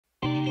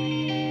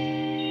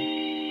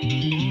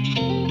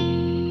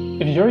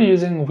If you're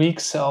using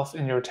weak self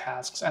in your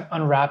tasks and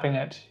unwrapping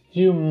it,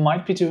 you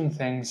might be doing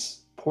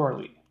things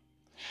poorly.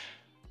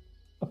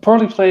 A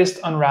poorly placed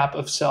unwrap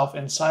of self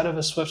inside of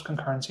a Swift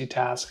concurrency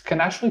task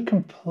can actually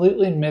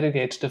completely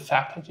mitigate the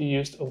fact that you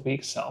used a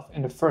weak self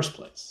in the first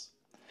place.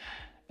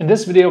 In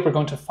this video, we're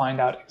going to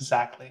find out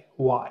exactly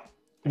why.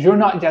 If you're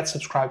not yet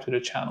subscribed to the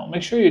channel,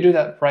 make sure you do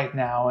that right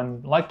now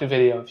and like the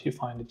video if you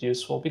find it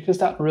useful, because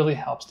that really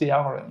helps the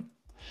algorithm.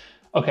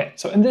 Okay,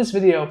 so in this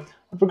video,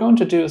 what we're going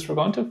to do is we're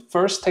going to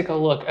first take a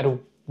look at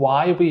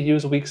why we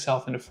use weak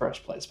self in the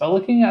first place by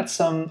looking at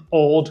some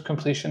old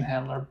completion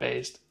handler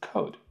based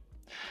code.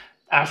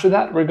 After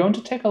that, we're going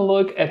to take a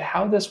look at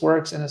how this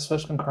works in a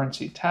Swift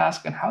concurrency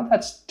task and how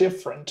that's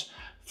different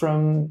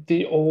from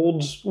the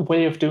old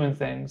way of doing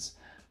things.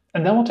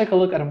 And then we'll take a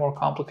look at a more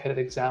complicated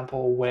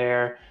example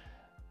where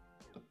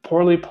a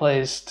poorly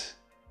placed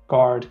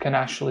guard can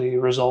actually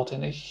result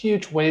in a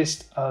huge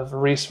waste of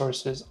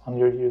resources on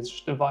your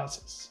user's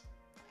devices.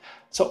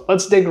 So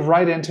let's dig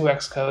right into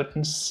Xcode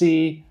and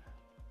see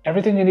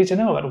everything you need to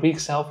know about weak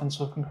self and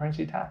Swift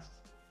concurrency tasks.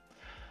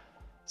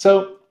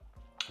 So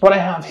what I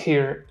have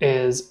here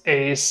is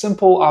a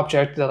simple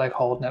object that I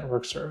called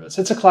network service.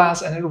 It's a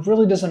class, and it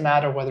really doesn't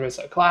matter whether it's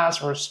a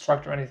class or a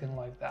struct or anything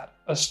like that.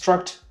 A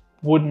struct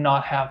would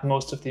not have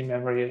most of the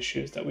memory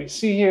issues that we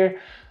see here.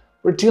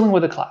 We're dealing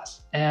with a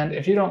class, and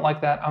if you don't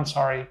like that, I'm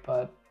sorry,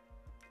 but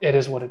it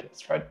is what it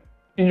is, right?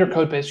 In your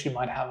code base, you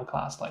might have a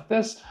class like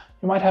this.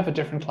 You might have a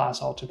different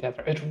class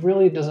altogether. It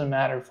really doesn't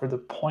matter for the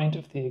point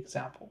of the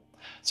example.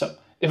 So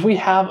if we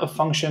have a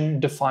function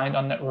defined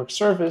on network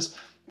service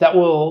that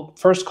will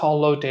first call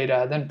load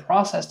data, then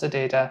process the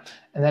data,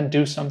 and then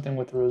do something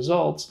with the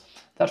results,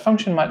 that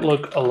function might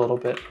look a little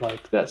bit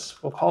like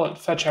this. We'll call it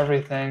fetch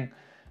everything,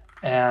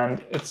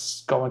 and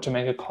it's going to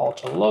make a call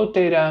to load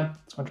data.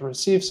 It's going to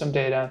receive some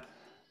data.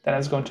 Then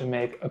it's going to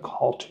make a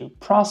call to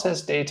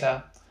process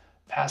data,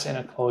 pass in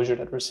a closure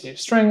that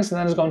receives strings, and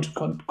then it's going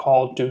to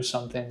call do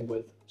something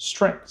with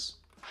strings.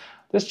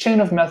 This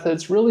chain of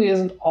methods really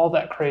isn't all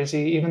that crazy,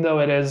 even though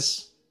it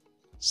is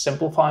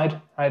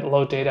simplified, right?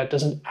 Load data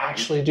doesn't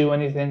actually do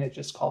anything. It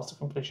just calls the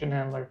completion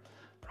handler.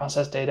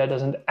 Process data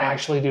doesn't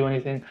actually do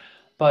anything,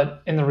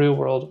 but in the real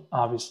world,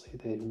 obviously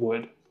they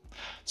would.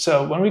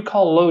 So when we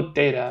call load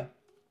data,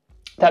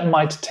 that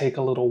might take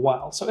a little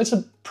while. So it's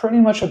pretty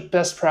much a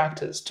best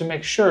practice to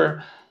make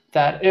sure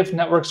that if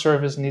network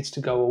service needs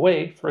to go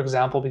away, for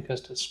example,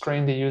 because the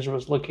screen the user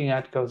was looking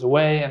at goes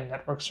away and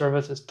network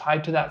service is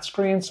tied to that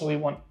screen, so we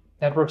want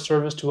network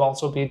service to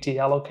also be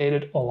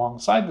deallocated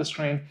alongside the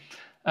screen,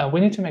 we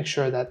need to make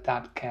sure that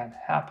that can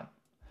happen.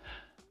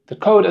 The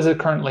code as it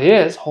currently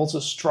is holds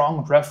a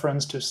strong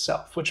reference to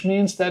self, which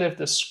means that if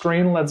the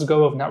screen lets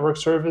go of network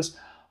service,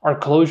 our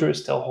closure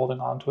is still holding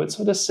on to it.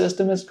 So the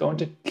system is going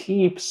to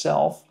keep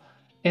self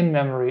in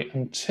memory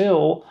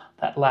until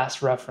that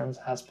last reference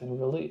has been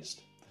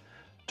released.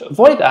 To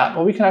avoid that,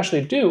 what we can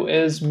actually do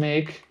is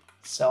make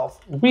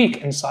self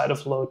weak inside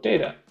of load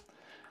data.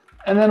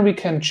 And then we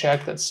can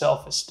check that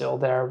self is still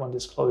there when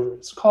this closure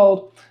is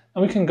called,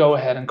 and we can go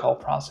ahead and call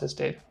process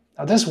data.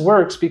 Now this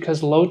works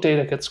because load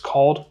data gets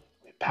called,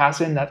 we pass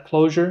in that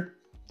closure,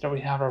 there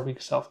we have our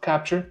weak self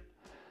capture.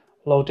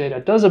 Load data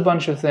does a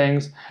bunch of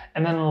things,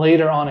 and then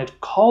later on it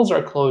calls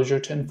our closure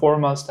to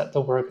inform us that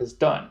the work is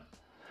done.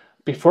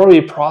 Before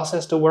we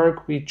process the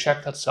work, we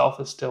check that self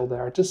is still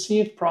there to see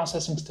if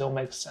processing still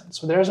makes sense.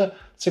 So there's a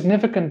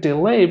significant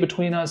delay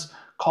between us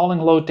calling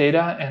load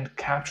data and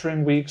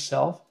capturing weak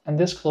self and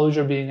this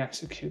closure being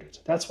executed.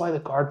 So that's why the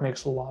guard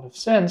makes a lot of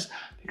sense,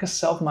 because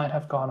self might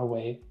have gone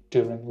away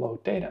during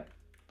load data.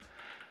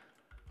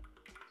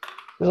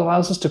 This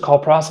allows us to call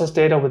process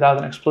data without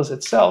an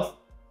explicit self.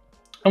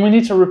 And we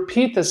need to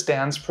repeat this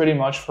dance pretty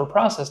much for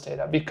process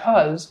data,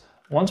 because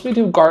once we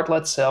do guard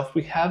let self,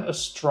 we have a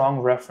strong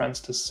reference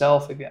to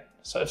self again.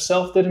 So if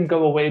self didn't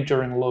go away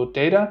during load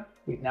data,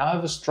 we now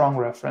have a strong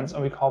reference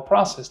and we call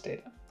process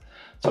data.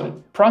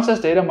 So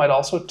process data might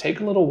also take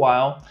a little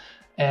while,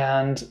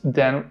 and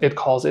then it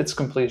calls its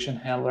completion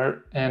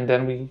handler, and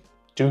then we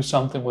do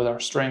something with our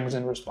strings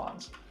in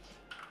response.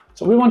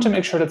 So we want to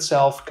make sure that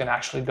self can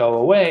actually go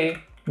away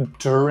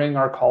during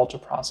our call to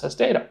process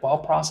data. While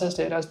process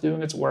data is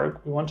doing its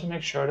work, we want to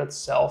make sure that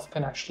self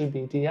can actually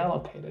be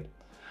deallocated.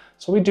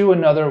 So we do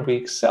another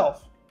weak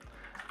self.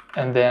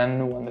 And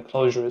then when the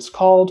closure is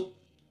called,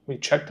 we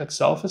check that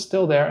self is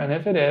still there, and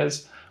if it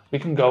is, we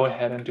can go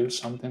ahead and do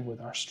something with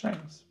our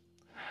strings.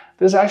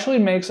 This actually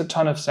makes a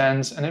ton of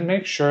sense, and it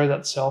makes sure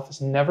that self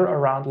is never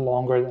around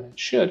longer than it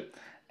should,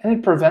 and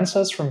it prevents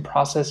us from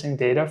processing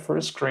data for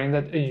a screen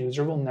that a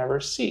user will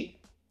never see.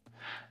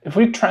 If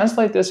we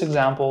translate this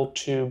example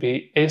to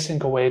be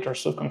async await or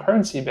Swift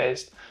concurrency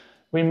based,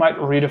 we might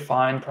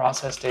redefine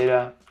process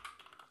data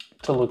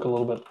to look a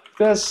little bit like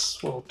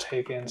this. We'll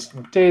take in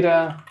some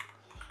data,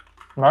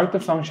 mark the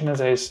function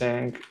as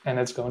async, and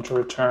it's going to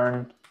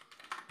return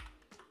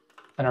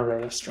an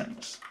array of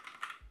strings.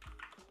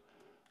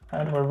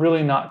 Right? We're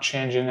really not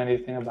changing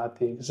anything about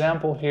the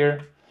example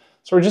here.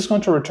 So we're just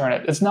going to return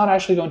it. It's not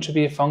actually going to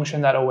be a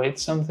function that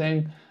awaits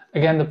something.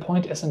 Again, the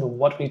point isn't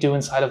what we do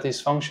inside of these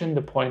functions,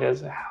 the point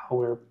is how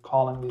we're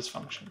calling these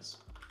functions.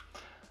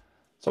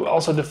 So we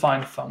also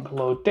define func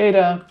load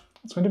data.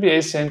 It's going to be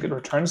async, it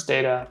returns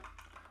data,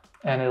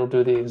 and it'll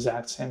do the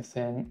exact same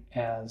thing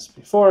as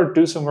before,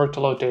 do some work to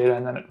load data,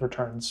 and then it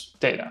returns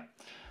data,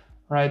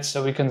 right?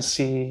 So we can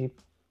see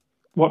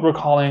what we're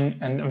calling,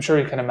 and I'm sure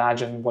you can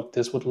imagine what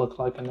this would look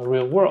like in the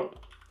real world.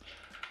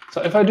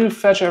 So if I do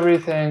fetch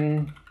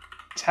everything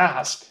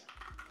task,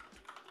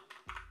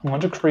 I'm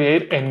going to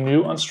create a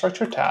new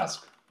unstructured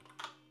task.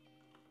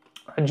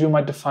 And you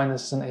might define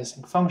this as an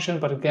async function,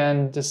 but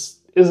again, this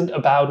isn't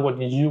about what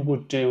you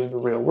would do in the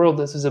real world.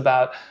 This is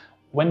about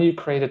when you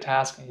create a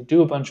task and you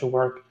do a bunch of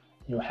work,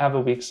 you have a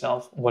weak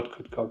self, what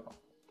could go wrong?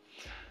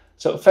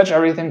 So fetch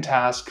everything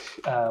task,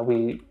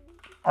 we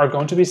are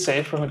going to be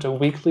safe. We're going to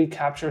weakly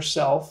capture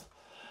self,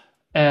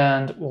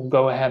 and we'll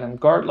go ahead and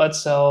guard let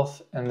self,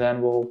 and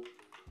then we'll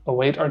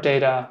await our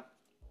data,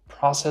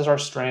 process our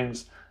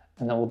strings,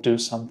 and then we'll do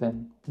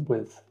something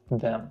with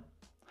them.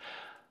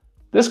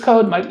 This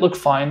code might look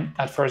fine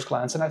at first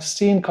glance, and I've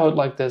seen code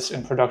like this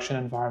in production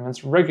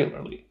environments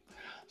regularly.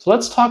 So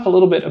let's talk a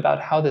little bit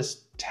about how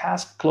this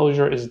task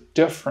closure is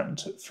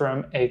different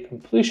from a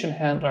completion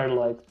handler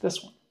like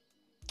this one.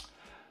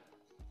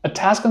 A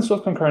task in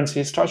Swift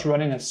concurrency starts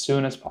running as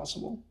soon as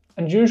possible,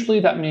 and usually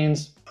that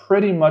means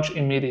pretty much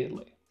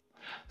immediately.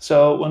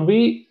 So when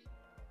we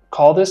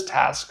call this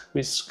task,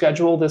 we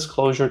schedule this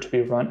closure to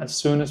be run as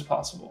soon as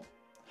possible.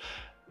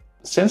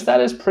 Since that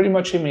is pretty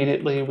much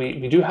immediately,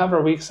 we do have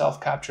our weak self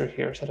capture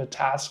here, so the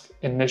task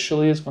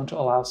initially is going to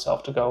allow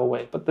self to go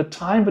away. But the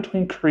time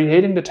between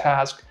creating the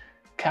task,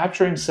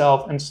 capturing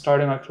self, and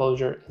starting our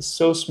closure is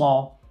so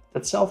small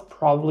that self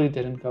probably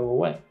didn't go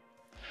away.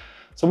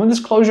 So when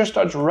this closure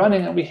starts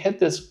running and we hit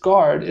this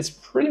guard, it's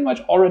pretty much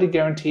already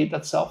guaranteed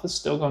that self is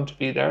still going to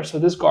be there, so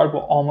this guard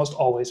will almost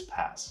always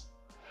pass.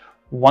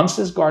 Once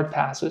this guard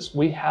passes,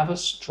 we have a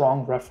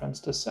strong reference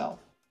to self.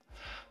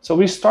 So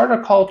we start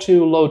our call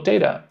to load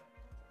data,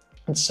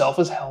 and self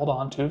is held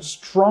onto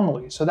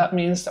strongly. So that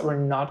means that we're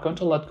not going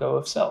to let go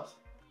of self.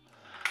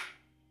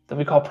 Then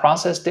we call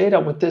process data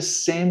with this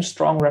same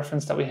strong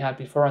reference that we had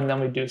before, and then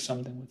we do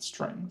something with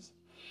strings.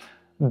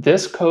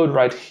 This code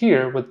right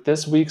here with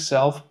this weak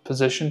self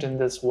positioned in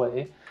this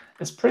way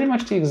is pretty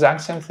much the exact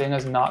same thing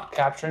as not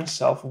capturing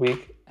self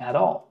weak at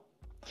all.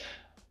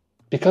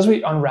 Because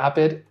we unwrap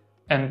it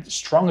and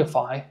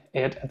strongify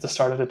it at the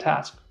start of the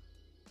task.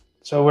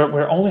 So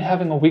we're only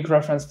having a weak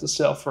reference to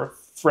self for a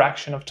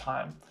fraction of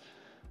time.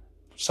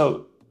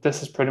 So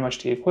this is pretty much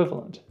the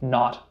equivalent,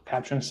 not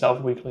capturing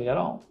self weakly at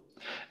all.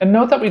 And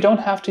note that we don't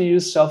have to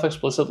use self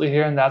explicitly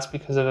here, and that's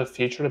because of a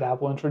feature that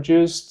Apple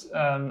introduced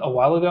a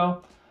while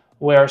ago,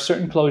 where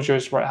certain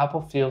closures where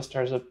Apple feels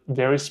there's a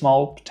very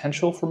small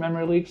potential for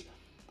memory leaks,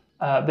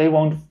 they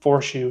won't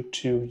force you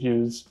to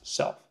use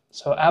self.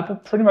 So Apple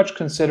pretty much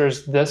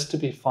considers this to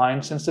be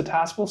fine. Since the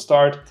task will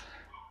start,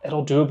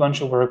 it'll do a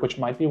bunch of work which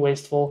might be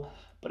wasteful,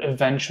 but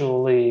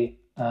eventually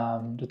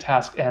the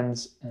task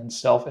ends and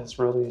self is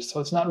released. So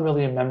it's not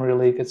really a memory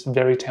leak, it's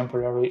very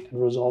temporary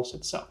and resolves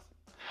itself.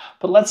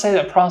 But let's say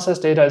that process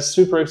data is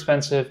super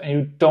expensive and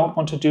you don't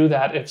want to do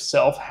that if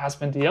self has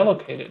been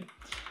deallocated.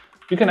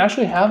 You can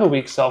actually have a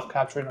weak self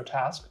capturing a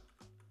task.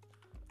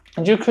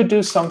 And you could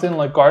do something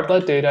like guard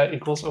let data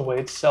equals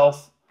await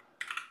self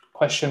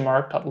question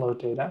mark dot load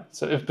data.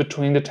 So if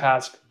between the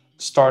task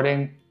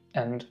starting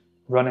and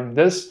running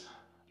this,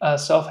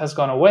 self has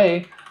gone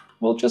away,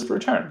 we'll just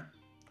return.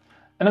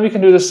 And then we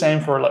can do the same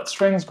for let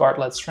strings, guard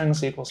let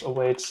strings equals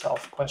await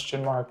self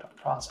question mark dot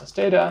process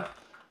data,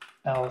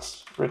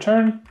 else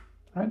return.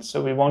 Right?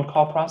 So we won't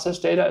call process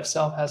data if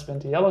self has been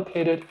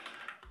deallocated.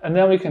 And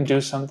then we can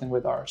do something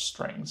with our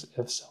strings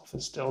if self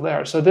is still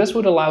there. So this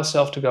would allow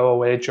self to go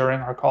away during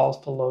our calls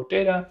to load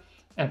data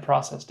and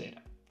process data.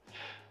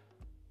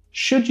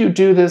 Should you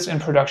do this in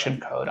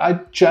production code? I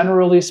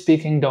generally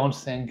speaking don't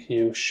think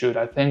you should.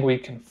 I think we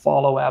can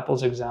follow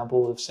Apple's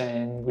example of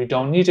saying we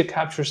don't need to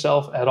capture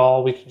self at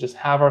all. We can just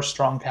have our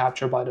strong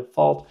capture by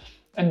default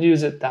and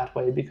use it that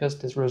way because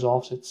this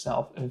resolves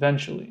itself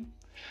eventually.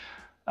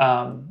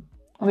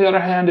 On the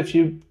other hand, if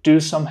you do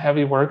some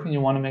heavy work and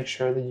you want to make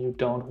sure that you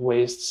don't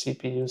waste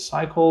CPU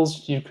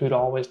cycles, you could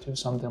always do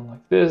something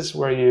like this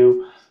where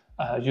you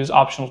use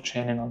optional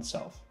chaining on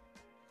self.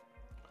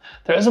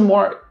 There is a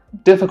more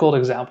difficult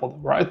example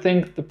where I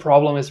think the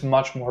problem is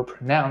much more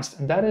pronounced,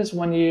 and that is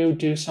when you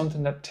do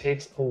something that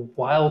takes a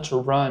while to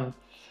run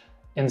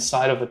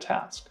inside of a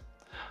task.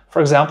 For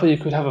example, you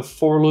could have a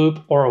for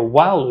loop or a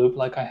while loop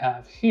like I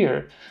have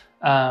here,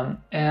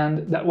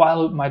 and that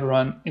while loop might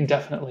run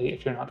indefinitely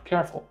if you're not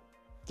careful.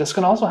 This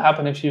can also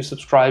happen if you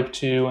subscribe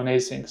to an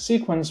async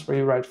sequence where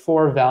you write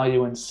for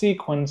value in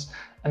sequence,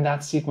 and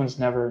that sequence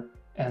never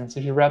ends.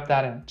 If you wrap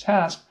that in a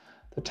task,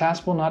 the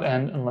task will not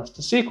end unless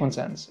the sequence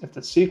ends. If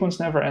the sequence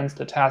never ends,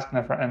 the task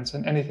never ends,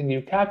 and anything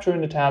you capture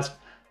in the task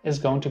is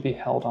going to be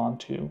held on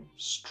to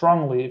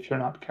strongly if you're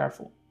not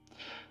careful.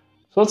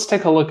 So let's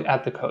take a look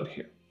at the code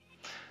here.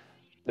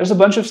 There's a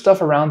bunch of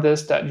stuff around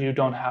this that you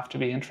don't have to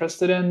be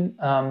interested in.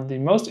 The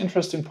most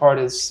interesting part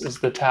is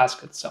the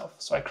task itself.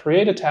 So I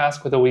create a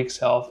task with a weak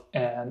self,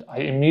 and I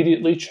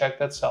immediately check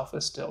that self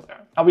is still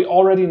there. Now we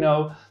already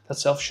know that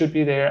self should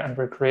be there, and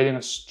we're creating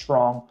a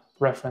strong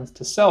reference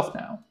to self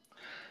now.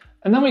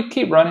 And then we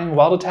keep running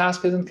while the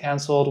task isn't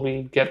canceled.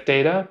 We get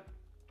data,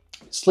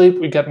 we sleep,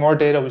 we get more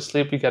data, we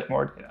sleep, we get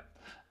more data.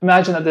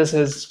 Imagine that this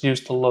is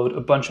used to load a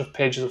bunch of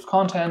pages of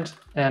content,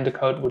 and the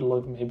code would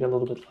look maybe a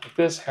little bit like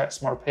this.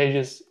 Has more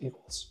pages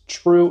equals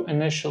true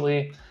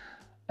initially,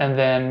 and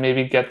then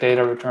maybe get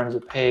data returns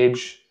a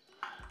page,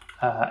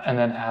 and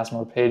then has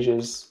more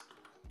pages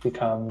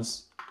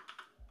becomes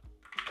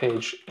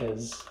page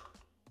is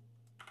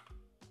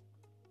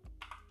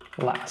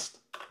last.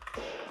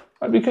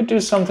 But we could do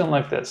something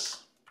like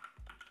this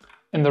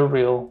in the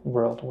real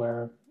world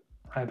where,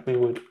 right, we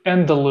would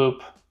end the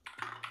loop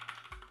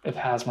if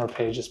has more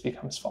pages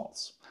becomes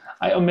false.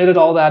 I omitted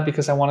all that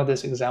because I wanted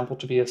this example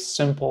to be as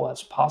simple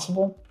as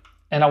possible,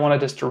 and I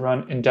wanted this to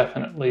run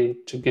indefinitely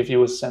to give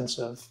you a sense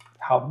of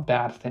how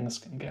bad things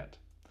can get.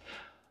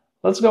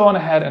 Let's go on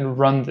ahead and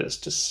run this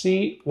to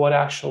see what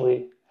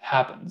actually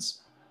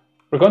happens.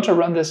 We're going to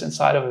run this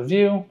inside of a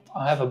view.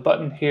 I have a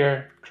button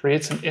here,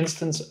 creates an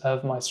instance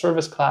of my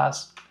service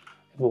class.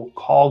 It will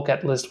call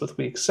getList with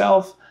weak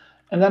self,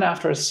 and then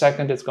after a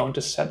second, it's going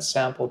to set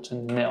sample to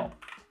nil.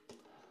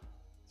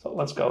 So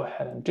let's go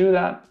ahead and do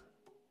that.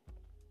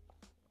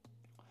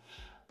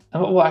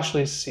 And what we'll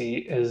actually see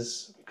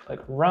is we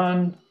click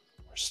run,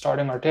 we're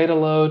starting our data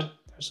load,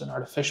 there's an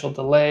artificial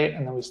delay,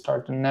 and then we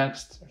start the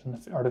next,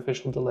 there's an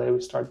artificial delay,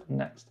 we start the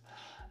next.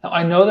 Now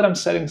I know that I'm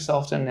setting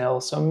self to nil,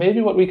 so maybe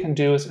what we can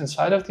do is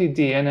inside of the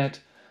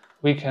dinit,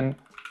 we can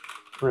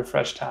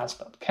refresh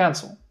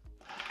task.cancel.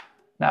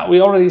 Now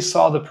we already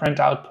saw the print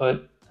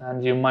output,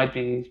 and you might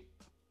be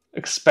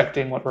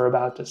expecting what we're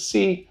about to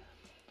see,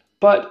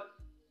 but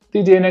the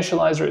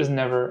deinitializer is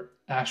never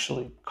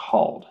actually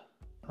called,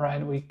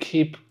 right? We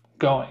keep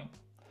going.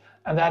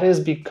 And that is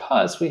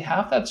because we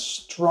have that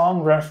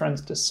strong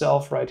reference to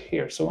self right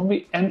here. So when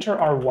we enter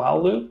our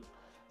while loop,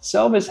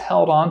 self is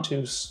held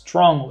onto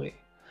strongly.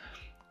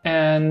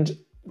 And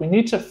we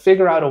need to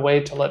figure out a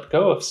way to let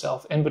go of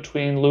self in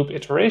between loop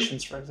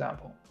iterations, for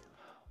example.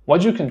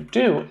 What you can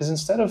do is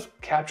instead of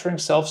capturing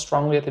self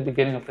strongly at the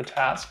beginning of the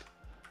task,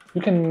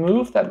 you can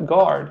move that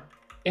guard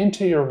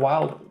into your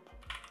while loop.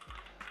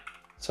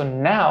 So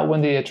now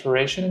when the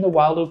iteration in the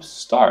while loop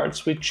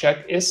starts, we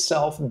check, is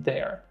self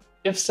there?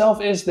 If self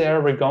is there,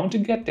 we're going to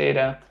get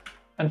data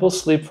and we'll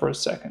sleep for a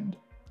second.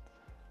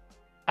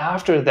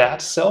 After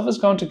that, self is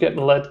going to get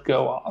let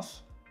go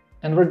of,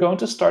 and we're going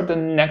to start the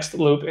next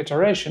loop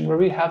iteration where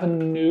we have a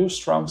new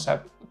strong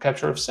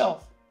capture of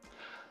self.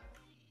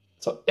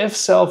 So if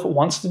self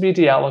wants to be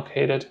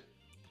deallocated,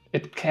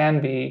 it can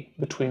be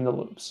between the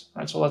loops,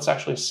 right? So let's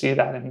actually see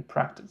that in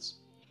practice.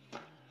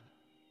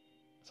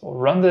 So we'll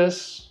run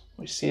this.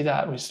 We see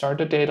that we start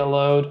the data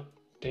load,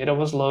 data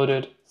was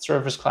loaded,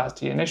 service class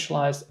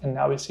deinitialized, and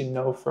now we see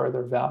no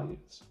further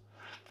values.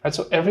 Right,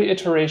 so every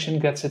iteration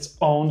gets its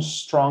own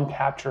strong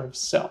capture of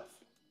self.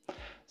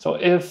 So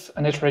if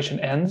an iteration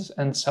ends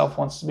and self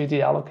wants to be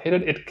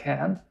deallocated, it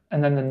can,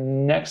 and then the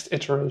next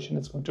iteration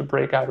is going to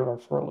break out of our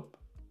for loop.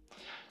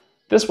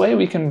 This way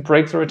we can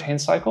break the retain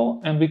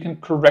cycle and we can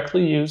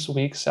correctly use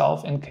weak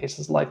self in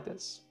cases like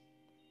this.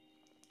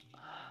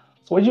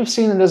 So what you've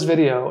seen in this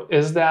video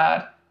is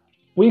that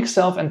weak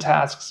self and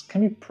tasks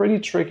can be pretty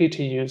tricky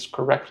to use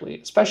correctly,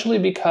 especially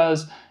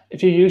because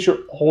if you use your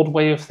old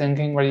way of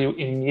thinking where you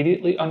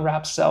immediately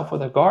unwrap self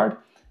with a guard,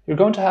 you're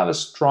going to have a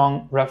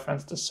strong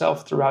reference to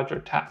self throughout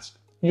your task.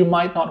 You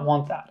might not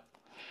want that.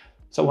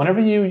 So whenever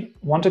you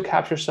want to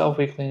capture self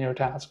weakly in your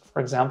task, for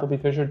example,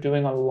 because you're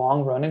doing a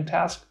long running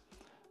task,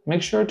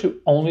 make sure to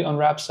only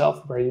unwrap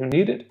self where you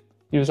need it.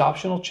 Use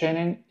optional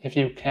chaining if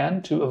you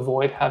can to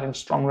avoid having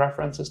strong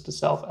references to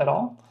self at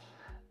all.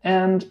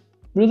 And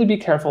really be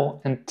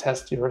careful and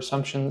test your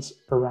assumptions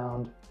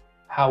around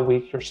how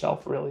weak your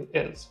self really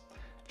is.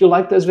 If you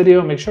like this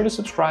video, make sure to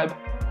subscribe,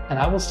 and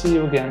I will see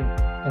you again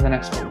in the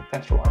next one.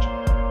 Thanks for watching.